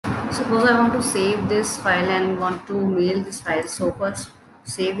Suppose I want to save this file and want to mail this file. So first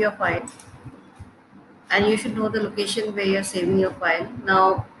save your file, and you should know the location where you're saving your file.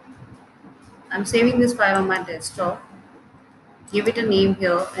 Now I'm saving this file on my desktop. Give it a name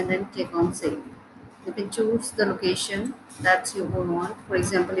here and then click on save. You can choose the location that you want. For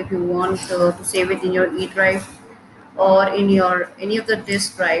example, if you want to save it in your E drive or in your any of the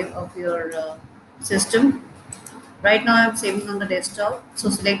disk drive of your system. Right now I'm saving on the desktop,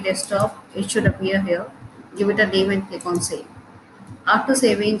 so select desktop. It should appear here. Give it a name and click on save. After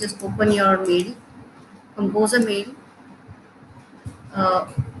saving, just open your mail, compose a mail, uh,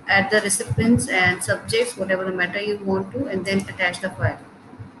 add the recipients and subjects, whatever the matter you want to, and then attach the file.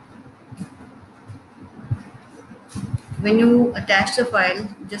 When you attach the file,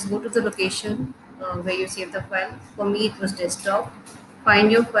 just go to the location where you save the file. For me, it was desktop.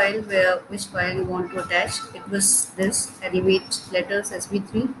 Find your file where which file you want to attach. It was this Elevate Letters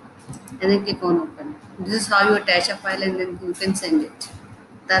SB3, and then click on open. This is how you attach a file, and then you can send it.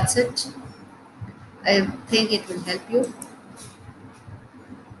 That's it. I think it will help you.